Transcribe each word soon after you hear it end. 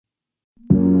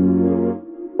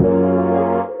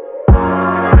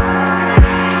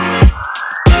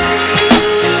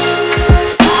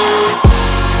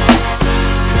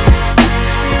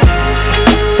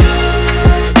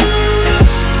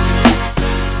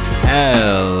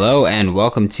and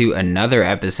welcome to another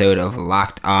episode of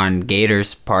Locked On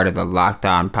Gators, part of the Locked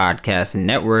On Podcast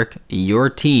Network, your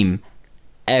team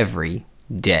every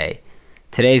day.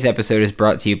 Today's episode is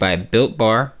brought to you by Built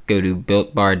Bar. Go to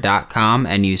BuiltBar.com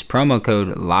and use promo code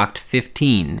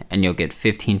LOCKED15 and you'll get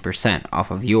 15% off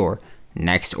of your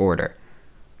next order.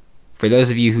 For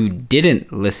those of you who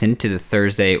didn't listen to the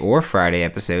Thursday or Friday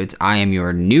episodes, I am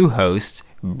your new host,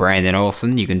 Brandon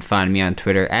Olson. You can find me on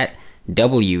Twitter at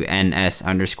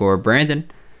WNS_Brandon.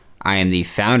 I am the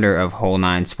founder of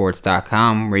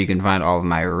Whole9Sports.com, where you can find all of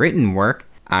my written work.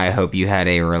 I hope you had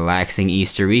a relaxing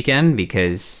Easter weekend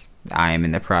because I am in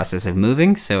the process of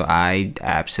moving, so I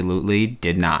absolutely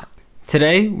did not.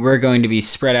 Today, we're going to be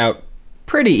spread out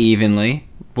pretty evenly.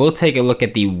 We'll take a look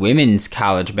at the women's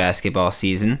college basketball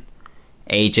season.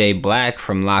 AJ Black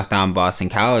from Locked On Boston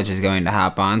College is going to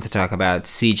hop on to talk about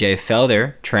CJ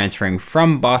Felder transferring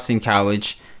from Boston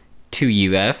College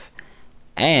to UF,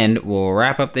 and we'll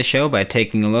wrap up the show by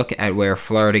taking a look at where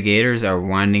Florida Gators are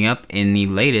winding up in the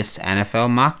latest NFL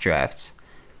mock drafts.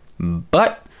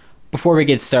 But before we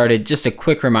get started, just a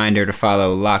quick reminder to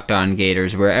follow Locked On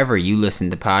Gators wherever you listen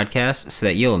to podcasts so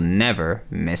that you'll never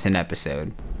miss an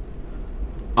episode.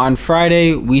 On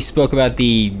Friday, we spoke about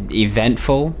the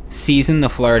eventful season the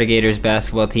Florida Gators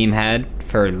basketball team had,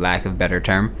 for lack of a better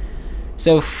term.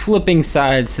 So flipping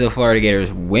sides to the Florida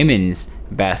Gators women's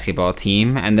basketball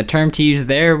team, and the term to use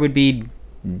there would be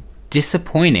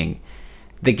disappointing.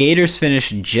 The Gators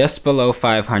finished just below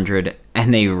 500,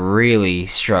 and they really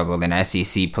struggled in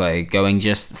SEC play, going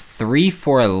just 3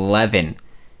 for 11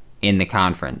 in the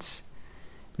conference.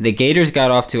 The Gators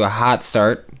got off to a hot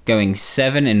start, going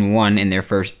 7-1 in their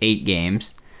first 8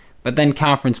 games, but then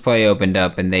conference play opened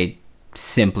up and they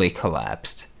simply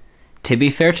collapsed. To be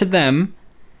fair to them,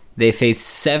 they faced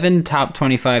 7 top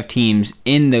 25 teams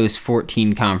in those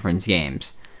 14 conference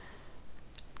games.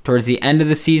 Towards the end of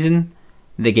the season,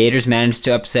 the Gators managed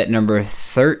to upset number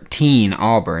 13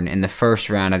 Auburn in the first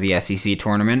round of the SEC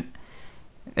tournament,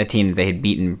 a team that they had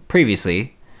beaten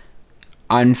previously.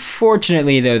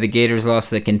 Unfortunately, though, the Gators lost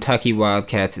to the Kentucky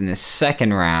Wildcats in the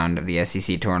second round of the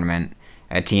SEC tournament,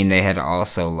 a team they had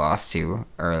also lost to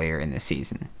earlier in the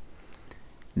season.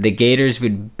 The Gators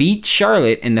would beat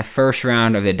Charlotte in the first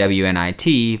round of the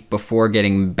WNIT before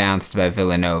getting bounced by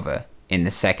Villanova in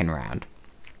the second round.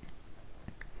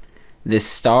 The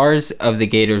stars of the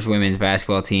Gators women's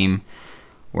basketball team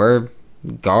were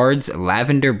guards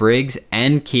Lavender Briggs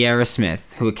and Kiara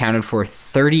Smith, who accounted for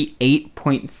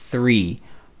 38.3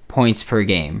 points per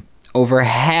game, over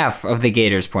half of the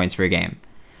Gators' points per game.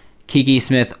 Kiki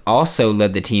Smith also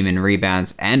led the team in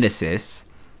rebounds and assists.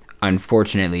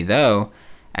 Unfortunately, though,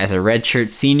 as a redshirt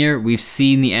senior, we've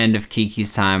seen the end of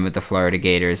Kiki's time with the Florida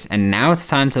Gators, and now it's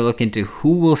time to look into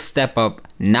who will step up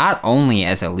not only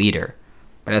as a leader,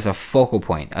 but as a focal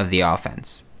point of the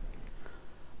offense.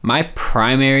 My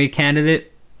primary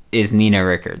candidate is Nina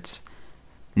Rickards.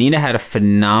 Nina had a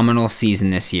phenomenal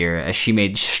season this year as she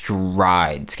made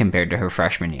strides compared to her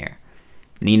freshman year.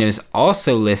 Nina's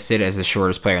also listed as the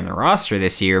shortest player on the roster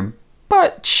this year,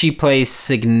 but she plays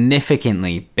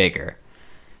significantly bigger.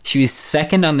 She was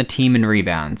second on the team in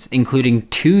rebounds, including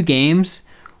 2 games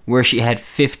where she had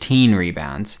 15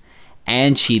 rebounds,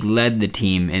 and she led the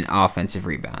team in offensive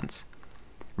rebounds.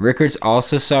 Rickards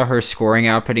also saw her scoring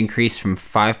output increase from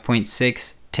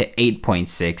 5.6 to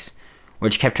 8.6,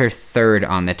 which kept her third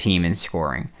on the team in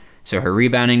scoring. So her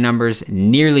rebounding numbers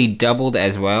nearly doubled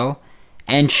as well,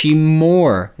 and she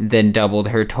more than doubled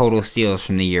her total steals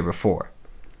from the year before.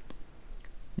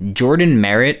 Jordan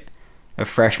Merritt, a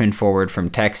freshman forward from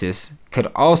Texas,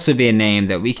 could also be a name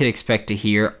that we could expect to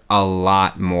hear a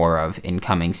lot more of in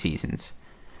coming seasons.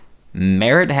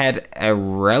 Merritt had a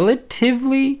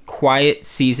relatively quiet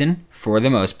season for the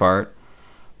most part,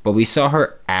 but we saw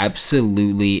her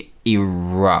absolutely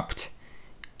erupt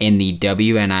in the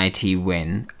WNIT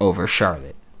win over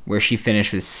Charlotte, where she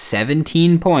finished with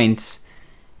 17 points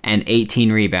and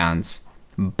 18 rebounds,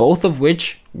 both of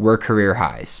which were career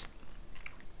highs.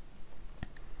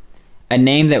 A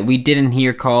name that we didn't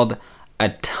hear called a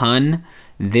ton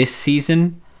this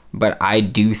season, but I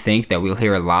do think that we'll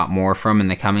hear a lot more from in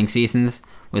the coming seasons,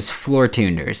 was Floor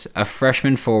Toonders, a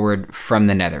freshman forward from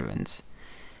the Netherlands.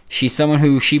 She's someone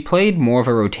who she played more of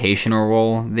a rotational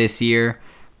role this year,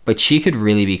 but she could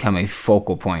really become a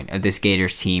focal point of this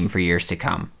Gators team for years to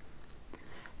come.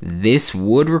 This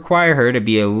would require her to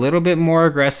be a little bit more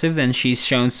aggressive than she's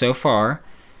shown so far,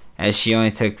 as she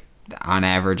only took, on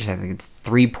average, I think it's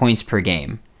 3 points per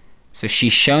game. So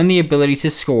she's shown the ability to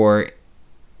score.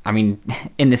 I mean,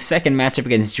 in the second matchup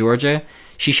against Georgia,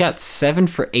 she shot 7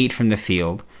 for 8 from the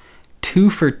field, 2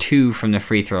 for 2 from the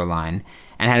free throw line,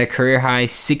 and had a career-high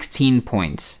 16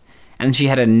 points. And she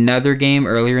had another game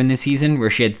earlier in the season where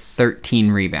she had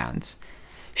 13 rebounds.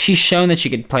 She's shown that she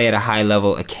could play at a high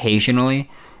level occasionally.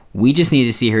 We just need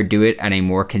to see her do it on a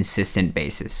more consistent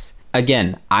basis.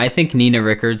 Again, I think Nina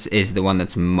Rickards is the one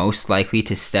that's most likely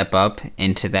to step up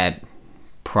into that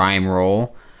prime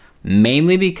role,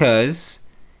 mainly because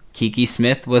Kiki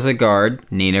Smith was a guard,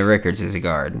 Nina Rickards is a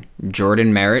guard.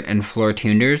 Jordan Merritt and Floor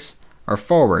Tunders are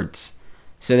forwards.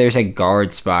 So there's a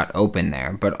guard spot open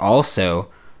there. But also,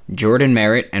 Jordan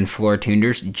Merritt and Floor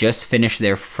Tunders just finished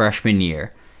their freshman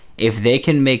year. If they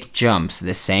can make jumps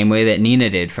the same way that Nina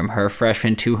did from her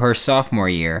freshman to her sophomore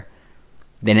year,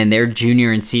 then in their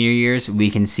junior and senior years,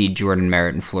 we can see Jordan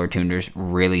Merritt and Floor Tunders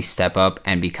really step up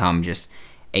and become just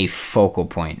a focal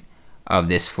point of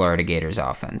this Florida Gators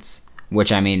offense.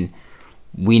 Which, I mean,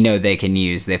 we know they can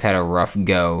use. They've had a rough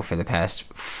go for the past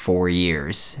 4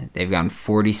 years. They've gone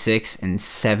 46 and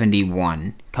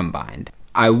 71 combined.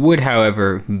 I would,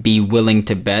 however, be willing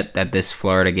to bet that this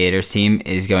Florida Gators team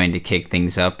is going to kick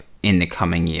things up in the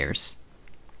coming years.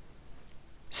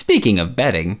 Speaking of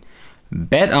betting,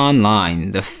 Bet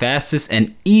Online, the fastest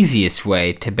and easiest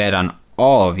way to bet on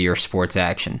all of your sports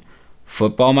action.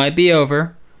 Football might be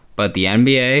over, but the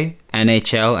NBA,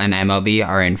 NHL, and MLB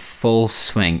are in full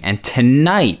swing, and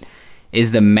tonight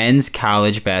is the Men's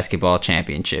College Basketball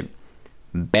Championship.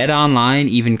 Bet Online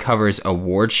even covers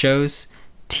award shows,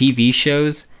 TV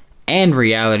shows, and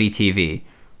reality TV.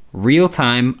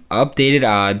 Real-time, updated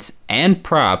odds and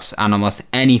props on almost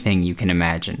anything you can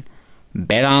imagine.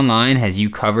 BetOnline has you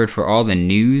covered for all the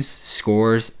news,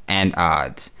 scores, and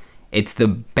odds. It's the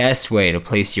best way to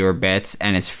place your bets,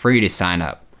 and it's free to sign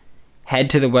up. Head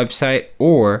to the website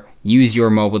or use your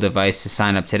mobile device to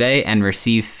sign up today and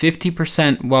receive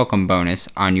 50% welcome bonus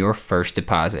on your first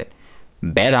deposit.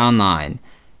 BetOnline,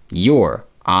 your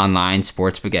online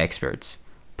sportsbook experts.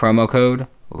 Promo code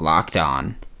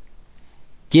LOCKEDON.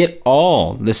 Get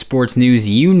all the sports news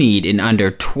you need in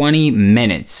under 20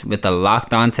 minutes with the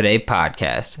Locked On Today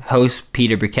podcast. Host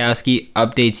Peter Bukowski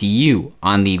updates you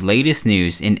on the latest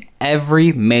news in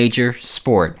every major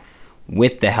sport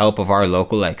with the help of our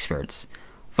local experts.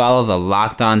 Follow the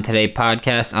Locked On Today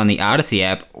podcast on the Odyssey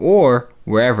app or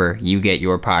wherever you get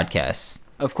your podcasts.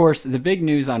 Of course, the big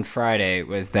news on Friday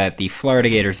was that the Florida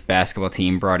Gators basketball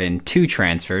team brought in 2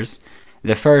 transfers.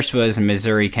 The first was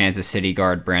Missouri-Kansas City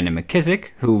guard Brandon McKissick,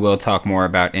 who we'll talk more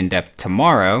about in depth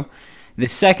tomorrow. The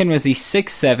second was the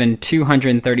 6'7",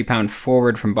 230-pound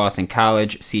forward from Boston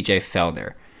College, CJ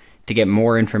Felder. To get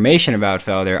more information about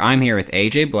Felder, I'm here with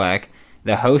AJ Black,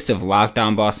 the host of Locked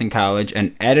On Boston College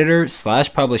and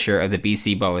editor/publisher of the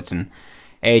BC Bulletin.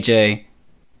 AJ,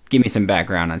 give me some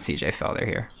background on CJ Felder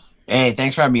here. Hey,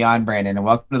 thanks for having me on, Brandon, and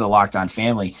welcome to the Locked On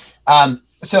family.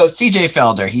 So CJ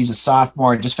Felder, he's a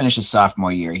sophomore, just finished his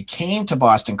sophomore year. He came to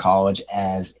Boston College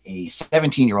as a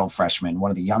 17-year-old freshman, one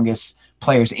of the youngest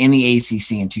players in the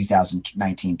ACC in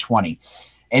 2019-20.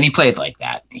 And he played like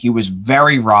that. He was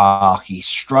very raw. He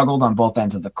struggled on both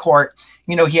ends of the court.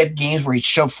 You know, he had games where he'd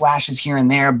show flashes here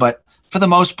and there, but for the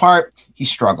most part, he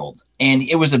struggled. And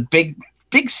it was a big,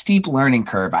 steep learning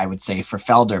curve, I would say, for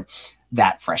Felder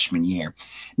that freshman year.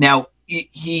 Now,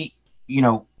 he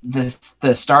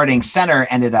the starting center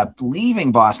ended up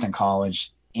leaving Boston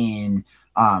College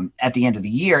at the end of the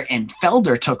year, and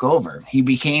Felder took over. He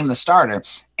became the starter,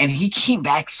 and he came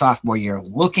back sophomore year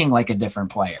looking like a different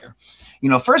player. You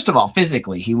know, first of all,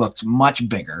 physically, he looked much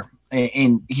bigger,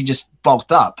 and he just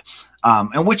bulked up,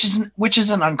 and which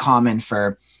isn't uncommon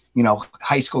for, you know,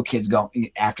 high school kids going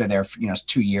after their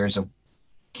 2 years of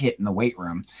hit in the weight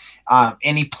room.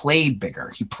 And he played bigger.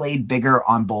 He played bigger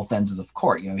on both ends of the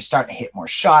court. You know, he started to hit more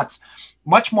shots,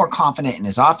 much more confident in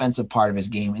his offensive part of his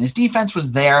game. And his defense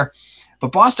was there,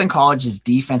 but Boston College's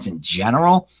defense in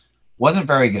general wasn't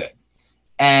very good.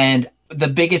 And the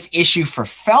biggest issue for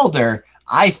Felder,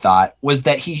 I thought, was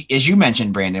that he, as you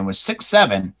mentioned, Brandon, was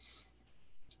 6'7",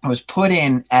 was put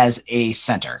in as a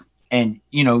center. And,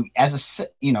 you know,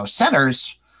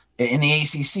 centers in the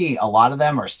ACC, a lot of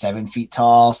them are 7 feet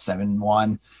tall,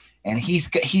 7'1", and he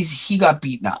got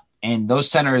beaten up, and those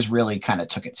centers really kind of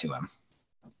took it to him.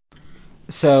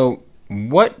 So,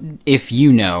 what was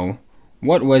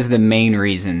the main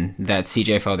reason that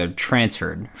CJ Felder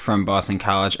transferred from Boston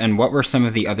College, and what were some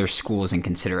of the other schools in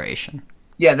consideration?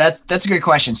 Yeah, that's a great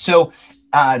question. So,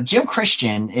 Jim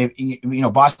Christian,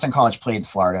 Boston College played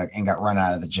Florida and got run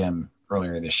out of the gym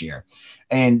earlier this year,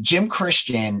 and Jim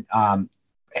Christian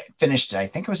finished, I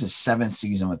think it was his 7th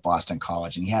season with Boston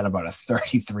College, and he had about a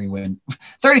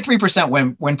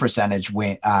 33% win percentage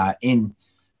in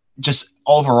just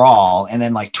overall, and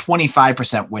then like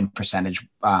 25% win percentage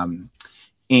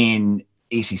in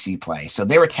ACC play. So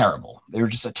they were terrible. They were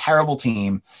just a terrible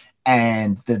team.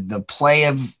 And the play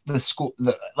of the school,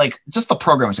 just the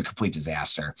program was a complete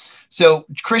disaster. So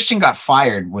Christian got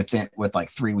fired with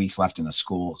like 3 weeks left in the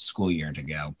school year to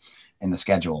go in the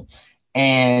schedule.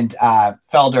 And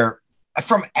Felder,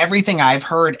 from everything I've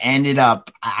heard, ended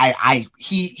up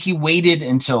he waited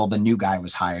until the new guy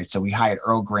was hired. So we hired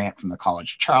Earl Grant from the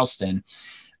College of Charleston.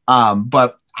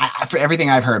 But for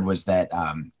everything I've heard was that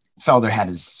Felder had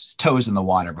his toes in the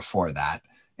water before that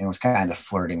and was kind of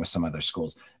flirting with some other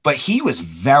schools. But he was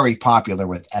very popular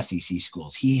with SEC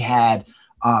schools. He had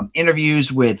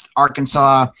interviews with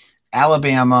Arkansas,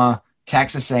 Alabama,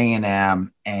 Texas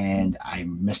A&M, and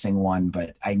I'm missing one,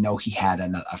 but I know he had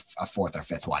a fourth or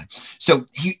fifth one. So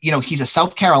he's a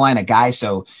South Carolina guy.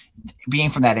 So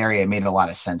being from that area, it made a lot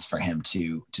of sense for him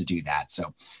to do that.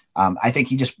 So I think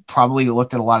he just probably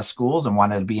looked at a lot of schools and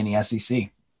wanted to be in the SEC.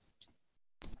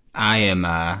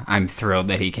 I'm thrilled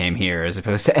that he came here as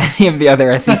opposed to any of the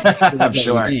other SEC I'm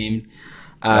sure. Named,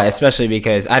 especially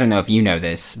because I don't know if you know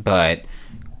this, but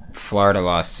Florida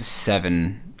lost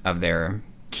 7 of their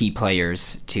key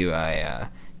players to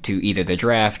either the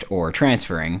draft or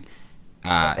transferring.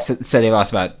 So they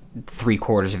lost about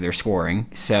 3/4 of their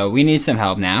scoring. So we need some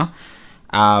help now.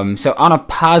 So on a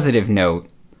positive note,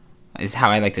 is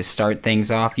how I like to start things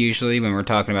off usually when we're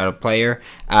talking about a player.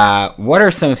 What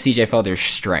are some of CJ Felder's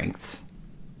strengths?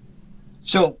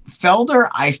 So Felder,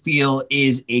 I feel,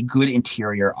 is a good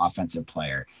interior offensive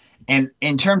player. And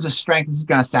in terms of strength, this is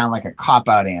going to sound like a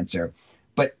cop-out answer,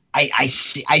 but I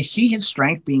see his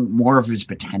strength being more of his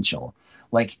potential.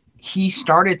 Like, he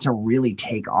started to really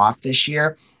take off this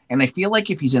year, and I feel like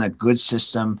if he's in a good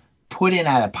system, put in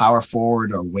at a power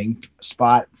forward or wing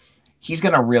spot, he's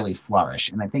going to really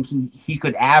flourish. And I think he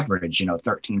could average,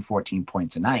 13, 14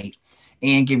 points a night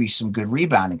and give you some good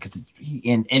rebounding because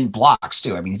in blocks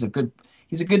too. I mean, he's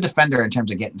a good defender in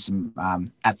terms of getting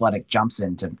some athletic jumps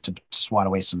in to swat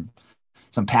away some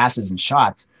passes and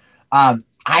shots. I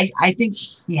think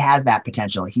he has that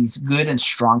potential. He's good and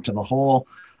strong to the hole.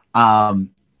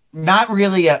 Not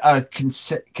really a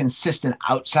consistent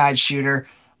outside shooter,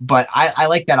 but I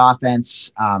like that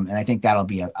offense, and I think that'll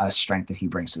be a strength that he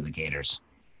brings to the Gators.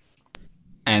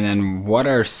 And then what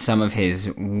are some of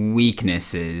his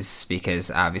weaknesses? Because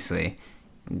obviously,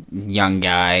 young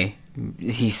guy,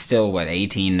 he's still,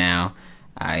 18 now?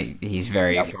 He's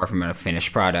very far from a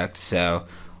finished product. So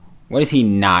what is he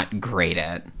not great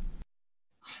at?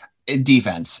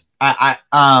 Defense.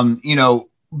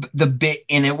 The bit,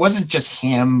 and it wasn't just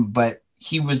him, but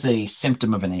he was a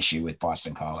symptom of an issue with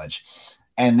Boston College.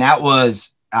 And that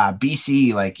was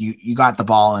BC. Like you got the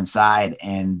ball inside,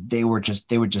 and they would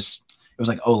just. It was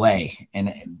like Olay,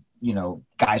 and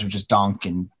guys would just dunk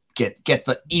and get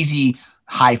the easy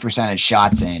high percentage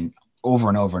shots in over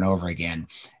and over and over again.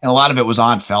 And a lot of it was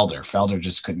on Felder. Felder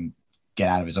just couldn't get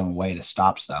out of his own way to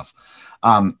stop stuff.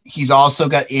 He's also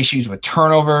got issues with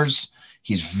turnovers.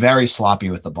 He's very sloppy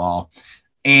with the ball,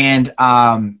 and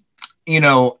I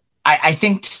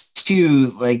think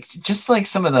too, like just like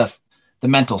some of the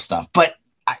mental stuff. But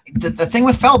the thing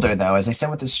with Felder, though, as I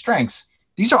said, with his strengths,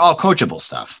 these are all coachable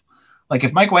stuff. Like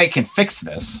if Mike White can fix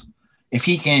this, if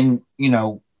he can,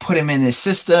 put him in his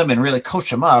system and really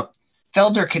coach him up,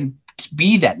 Felder can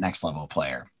be that next level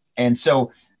player. And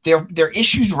so there are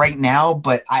issues right now,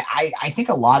 but I think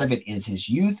a lot of it is his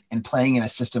youth and playing in a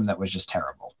system that was just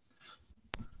terrible.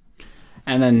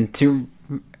 And then to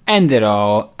end it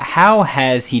all, how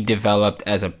has he developed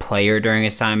as a player during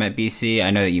his time at BC? I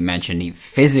know that you mentioned he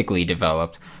physically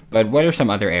developed, but what are some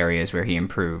other areas where he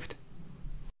improved?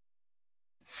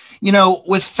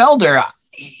 With Felder,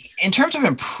 in terms of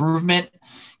improvement,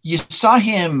 you saw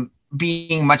him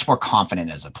being much more confident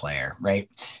as a player, right?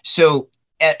 So,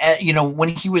 when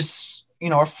he was,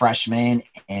 a freshman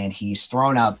and he's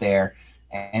thrown out there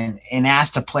and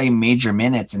asked to play major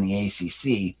minutes in the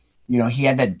ACC, he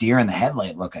had that deer in the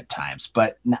headlight look at times.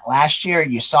 But last year,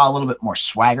 you saw a little bit more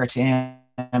swagger to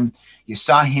him. You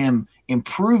saw him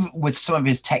improve with some of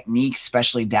his techniques,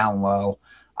 especially down low.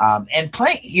 And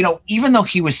play, even though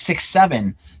he was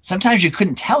 6'7", sometimes you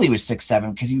couldn't tell he was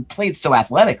 6'7" because he played so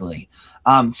athletically.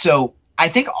 So I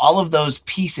think all of those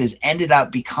pieces ended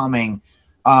up becoming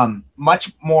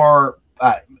much more,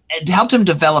 it helped him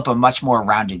develop a much more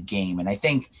rounded game. And I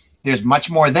think there's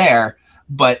much more there,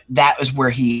 but that was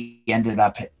where he ended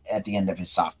up at the end of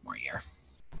his sophomore year.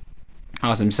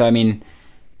 Awesome. So,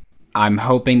 I'm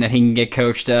hoping that he can get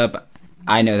coached up.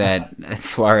 I know that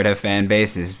Florida fan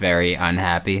base is very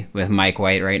unhappy with Mike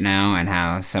White right now and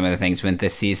how some of the things went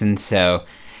this season. So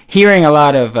hearing a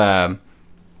lot of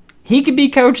he could be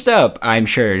coached up, I'm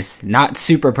sure. It's not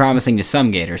super promising to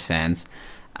some Gators fans.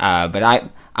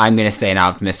 But I'm going to stay an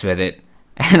optimist with it,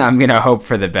 and I'm going to hope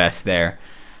for the best there.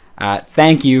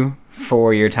 Thank you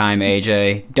for your time,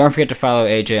 AJ. Don't forget to follow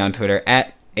AJ on Twitter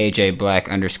at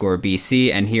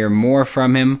AJBlack_BC and hear more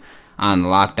from him on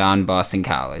Locked On Boston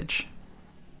College.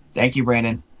 Thank you,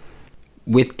 Brandon.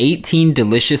 With 18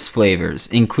 delicious flavors,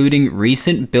 including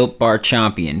recent Built Bar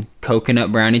champion,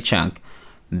 Coconut Brownie Chunk,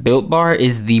 Built Bar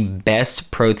is the best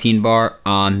protein bar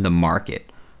on the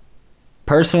market.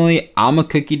 Personally, I'm a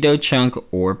cookie dough chunk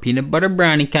or peanut butter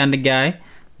brownie kind of guy.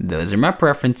 Those are my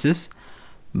preferences.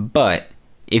 But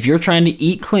if you're trying to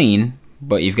eat clean,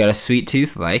 but you've got a sweet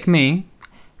tooth like me,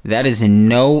 that is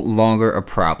no longer a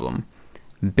problem.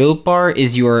 Built Bar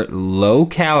is your low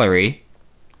calorie,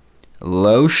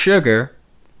 low sugar,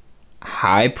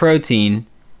 high protein,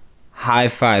 high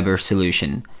fiber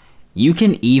solution. You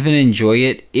can even enjoy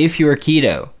it if you're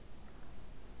keto.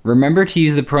 Remember to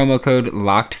use the promo code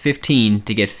LOCKED15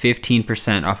 to get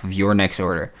 15% off of your next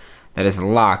order. That is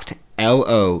LOCKED,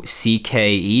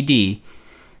 LOCKED,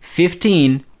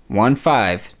 15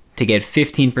 to get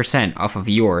 15% off of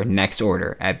your next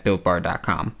order at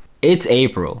BuiltBar.com. It's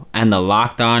April, and the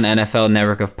Locked On NFL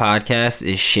network of podcasts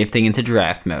is shifting into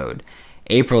draft mode.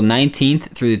 April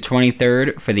 19th through the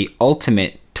 23rd for the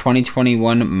ultimate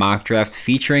 2021 mock draft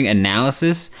featuring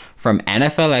analysis from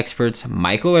NFL experts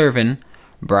Michael Irvin,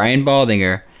 Brian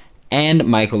Baldinger, and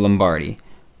Michael Lombardi.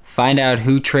 Find out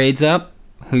who trades up,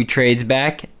 who trades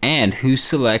back, and who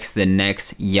selects the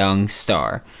next young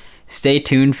star. Stay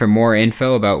tuned for more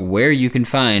info about where you can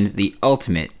find the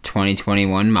ultimate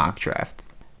 2021 mock draft.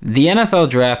 The NFL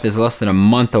draft is less than a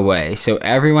month away, so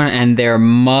everyone and their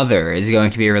mother is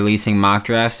going to be releasing mock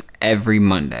drafts every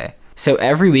Monday. So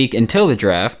every week until the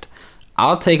draft,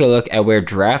 I'll take a look at where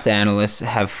draft analysts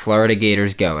have Florida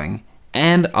Gators going,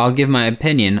 and I'll give my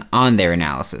opinion on their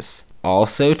analysis.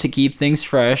 Also, to keep things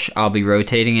fresh, I'll be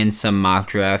rotating in some mock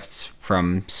drafts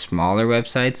from smaller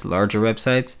websites, larger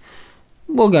websites.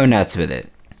 We'll go nuts with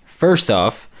it. First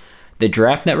off, the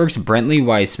Draft Network's Brentley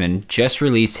Weissman just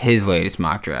released his latest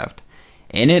mock draft.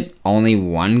 In it, only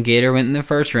one Gator went in the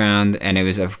first round, and it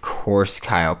was, of course,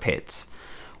 Kyle Pitts.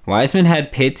 Weissman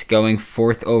had Pitts going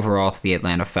 4th overall to the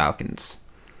Atlanta Falcons.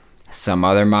 Some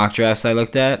other mock drafts I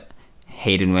looked at,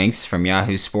 Hayden Winks from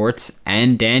Yahoo Sports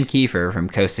and Dan Kiefer from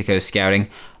Coast to Coast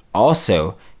Scouting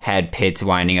also had Pitts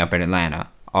winding up in Atlanta,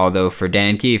 although for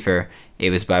Dan Kiefer, it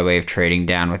was by way of trading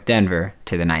down with Denver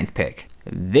to the 9th pick.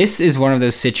 This is one of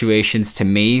those situations to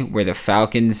me where the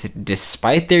Falcons,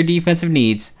 despite their defensive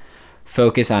needs,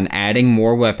 focus on adding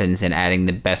more weapons and adding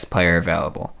the best player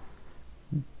available.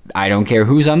 I don't care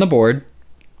who's on the board,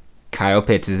 Kyle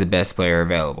Pitts is the best player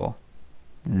available.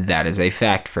 That is a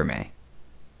fact for me.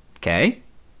 Okay?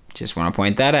 Just want to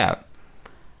point that out.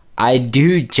 I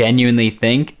do genuinely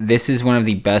think this is one of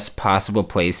the best possible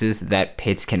places that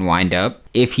Pitts can wind up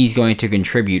if he's going to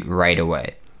contribute right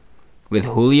away. With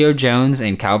Julio Jones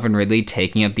and Calvin Ridley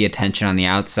taking up the attention on the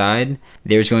outside,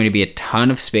 there's going to be a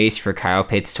ton of space for Kyle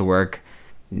Pitts to work,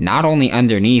 not only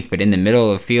underneath, but in the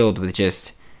middle of the field with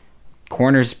just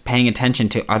corners paying attention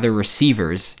to other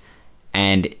receivers,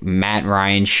 and Matt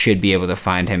Ryan should be able to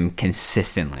find him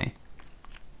consistently.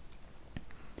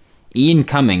 Ian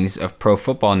Cummings of Pro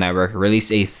Football Network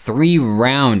released a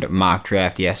 3-round mock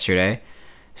draft yesterday,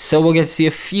 so we'll get to see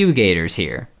a few Gators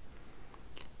here.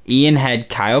 Ian had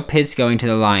Kyle Pitts going to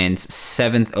the Lions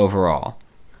 7th overall.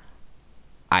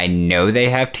 I know they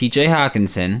have TJ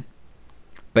Hawkinson,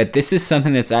 but this is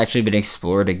something that's actually been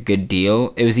explored a good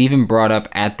deal. It was even brought up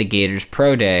at the Gators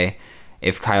Pro Day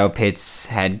if Kyle Pitts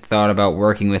had thought about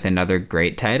working with another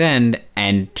great tight end,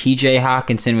 and TJ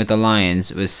Hawkinson with the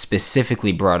Lions was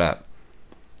specifically brought up.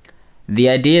 The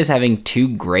idea is having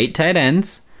 2 great tight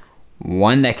ends,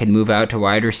 one that could move out to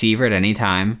wide receiver at any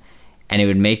time, and it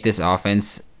would make this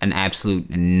offense an absolute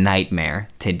nightmare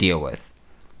to deal with.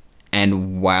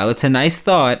 And while it's a nice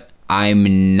thought,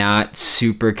 I'm not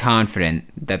super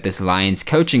confident that this Lions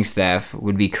coaching staff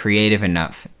would be creative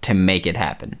enough to make it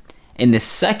happen. In the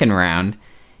 2nd round,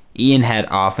 Ian had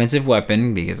offensive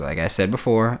weapon, because like I said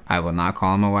before, I will not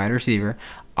call him a wide receiver,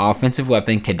 offensive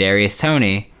weapon Kadarius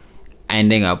Toney,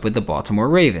 ending up with the Baltimore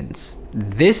Ravens.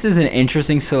 This is an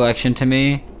interesting selection to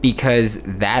me because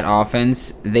that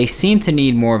offense, they seem to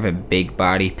need more of a big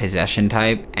body possession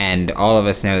type, and all of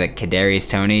us know that Kadarius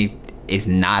Toney is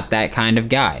not that kind of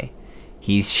guy.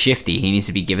 He's shifty. He needs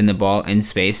to be given the ball in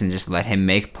space and just let him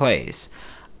make plays.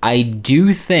 I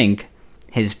do think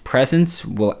his presence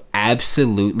will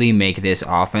absolutely make this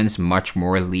offense much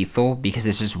more lethal because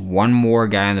it's just one more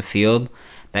guy on the field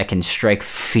that can strike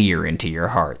fear into your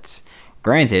hearts.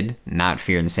 Granted, not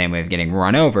fear in the same way of getting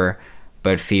run over,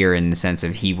 but fear in the sense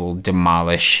of he will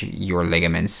demolish your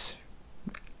ligaments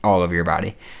all over your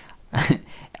body.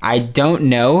 I don't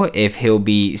know if he'll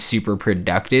be super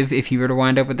productive if he were to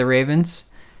wind up with the Ravens,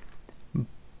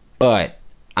 but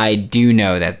I do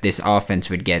know that this offense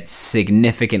would get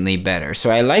significantly better. So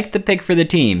I like the pick for the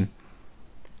team.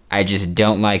 I just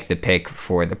don't like the pick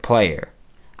for the player.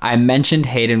 I mentioned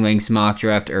Hayden Wink's mock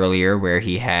draft earlier where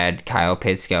he had Kyle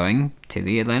Pitts going to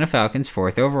the Atlanta Falcons,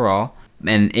 4th overall.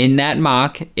 And in that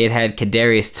mock, it had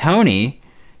Kadarius Toney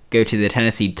go to the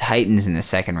Tennessee Titans in the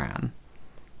 2nd round.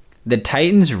 The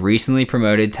Titans recently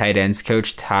promoted tight ends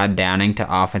coach Todd Downing to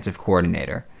offensive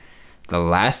coordinator. The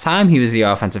last time he was the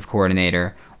offensive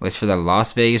coordinator was for the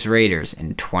Las Vegas Raiders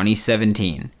in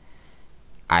 2017.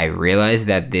 I realize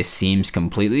that this seems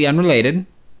completely unrelated,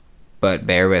 but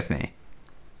bear with me.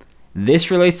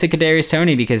 This relates to Kadarius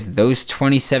Toney because those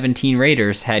 2017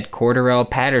 Raiders had Cordarrelle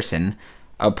Patterson,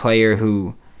 a player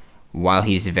who, while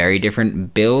he's very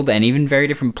different build and even very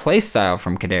different play style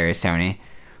from Kadarius Toney,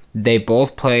 they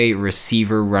both play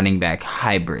receiver running back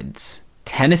hybrids.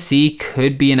 Tennessee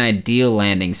could be an ideal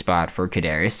landing spot for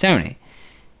Kadarius Toney.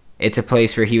 It's a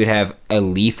place where he would have a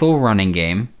lethal running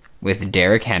game with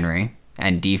Derrick Henry,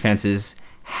 and defenses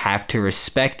have to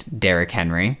respect Derrick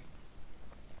Henry.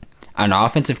 An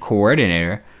offensive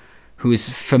coordinator who's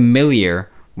familiar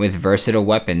with versatile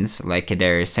weapons like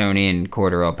Kadarius Toney and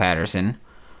Cordarrelle Patterson.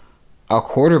 A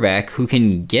quarterback who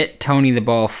can get Toney the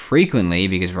ball frequently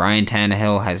because Ryan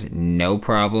Tannehill has no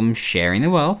problem sharing the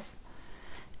wealth.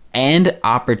 And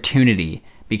opportunity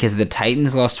because the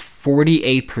Titans lost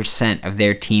 48% of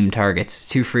their team targets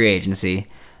to free agency,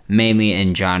 mainly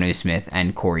in Jonnu Smith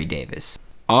and Corey Davis.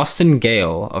 Austin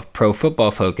Gale of Pro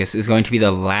Football Focus is going to be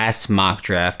the last mock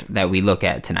draft that we look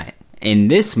at tonight. In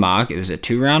this mock, it was a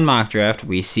 2-round mock draft,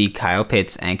 we see Kyle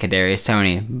Pitts and Kadarius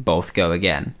Toney both go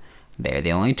again. They're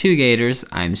the only 2 Gators.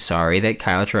 I'm sorry that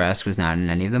Kyle Trask was not in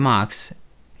any of the mocks,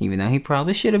 even though he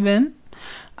probably should have been.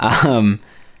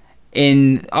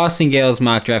 In Austin Gale's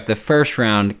mock draft, the 1st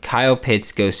round, Kyle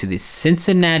Pitts goes to the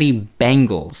Cincinnati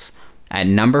Bengals at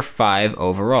number 5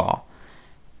 overall.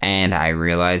 And I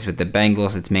realize with the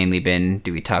Bengals, it's mainly been,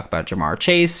 do we talk about Jamar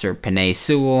Chase or Penei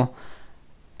Sewell?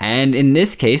 And in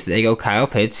this case, they go Kyle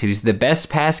Pitts, who's the best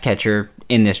pass catcher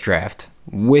in this draft,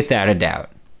 without a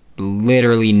doubt.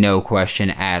 Literally no question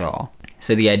at all.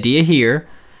 So the idea here,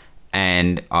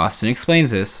 and Austin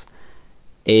explains this,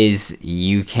 is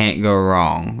you can't go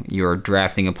wrong. You're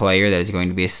drafting a player that is going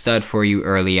to be a stud for you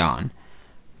early on.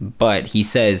 But he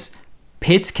says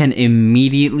Pitts can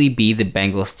immediately be the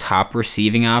Bengals' top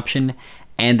receiving option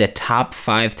and the top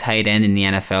 5 tight end in the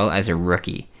NFL as a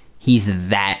rookie. He's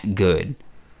that good.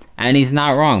 And he's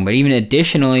not wrong, but even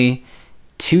additionally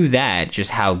to that,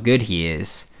 just how good he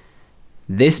is,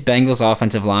 this Bengals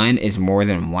offensive line is more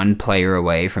than one player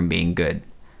away from being good.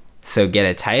 So get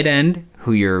a tight end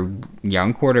who your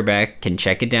young quarterback can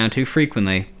check it down to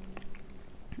frequently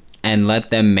and let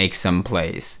them make some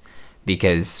plays.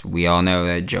 Because we all know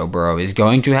that Joe Burrow is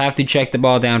going to have to check the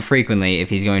ball down frequently if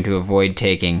he's going to avoid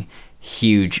taking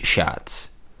huge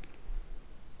shots.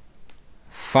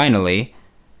 Finally,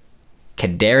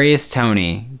 Kadarius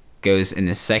Toney goes in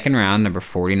the 2nd round, number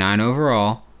 49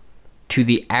 overall, to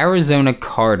the Arizona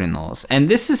Cardinals. And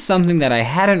this is something that I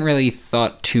hadn't really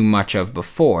thought too much of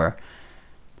before.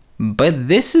 But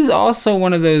this is also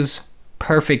one of those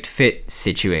perfect fit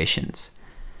situations.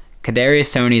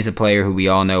 Kadarius Toney is a player who we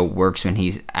all know works when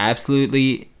he's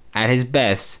absolutely at his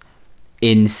best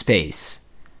in space.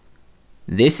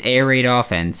 This air raid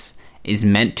offense is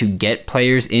meant to get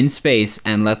players in space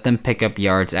and let them pick up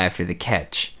yards after the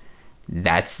catch.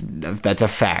 That's a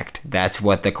fact. That's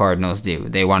what the Cardinals do.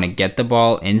 They want to get the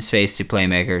ball in space to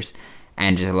playmakers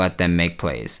and just let them make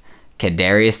plays.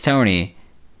 Kadarius Toney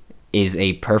is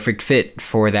a perfect fit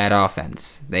for that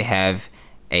offense. They have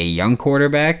a young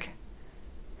quarterback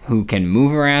who can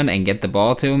move around and get the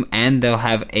ball to him, and they'll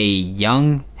have a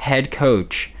young head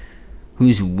coach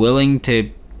who's willing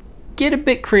to get a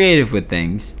bit creative with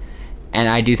things. And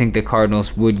I do think the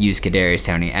Cardinals would use Kadarius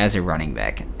Toney as a running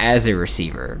back, as a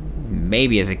receiver,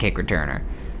 maybe as a kick returner.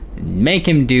 Make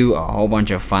him do a whole bunch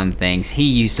of fun things. He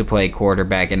used to play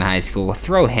quarterback in high school.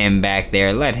 Throw him back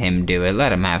there. Let him do it.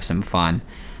 Let him have some fun.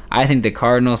 I think the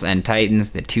Cardinals and Titans,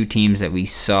 the 2 teams that we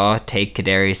saw take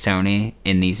Kadarius Toney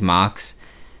in these mocks,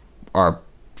 are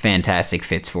fantastic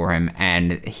fits for him,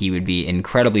 and he would be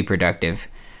incredibly productive.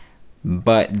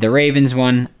 But the Ravens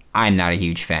one, I'm not a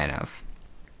huge fan of.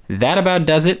 That about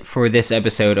does it for this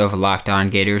episode of Locked On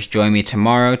Gators. Join me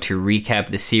tomorrow to recap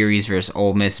the series versus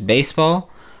Ole Miss baseball.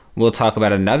 We'll talk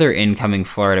about another incoming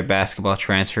Florida basketball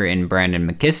transfer in Brandon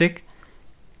McKissick.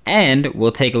 And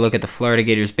we'll take a look at the Florida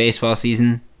Gators baseball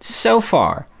season so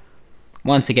far.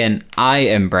 Once again, I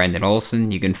am Brandon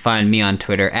Olson. You can find me on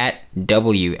Twitter at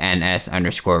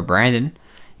WNS_Brandon.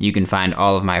 You can find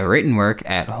all of my written work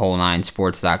at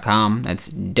whole9sports.com. That's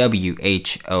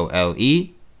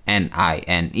WHOLENINE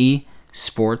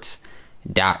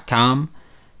sports.com.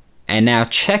 And now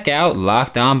check out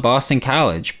Locked On Boston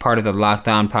College, part of the Locked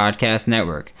On Podcast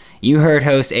Network. You heard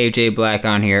host AJ Black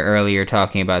on here earlier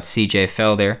talking about CJ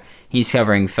Felder. He's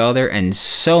covering Felder and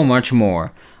so much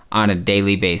more on a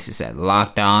daily basis at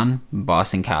Locked On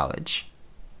Boston College.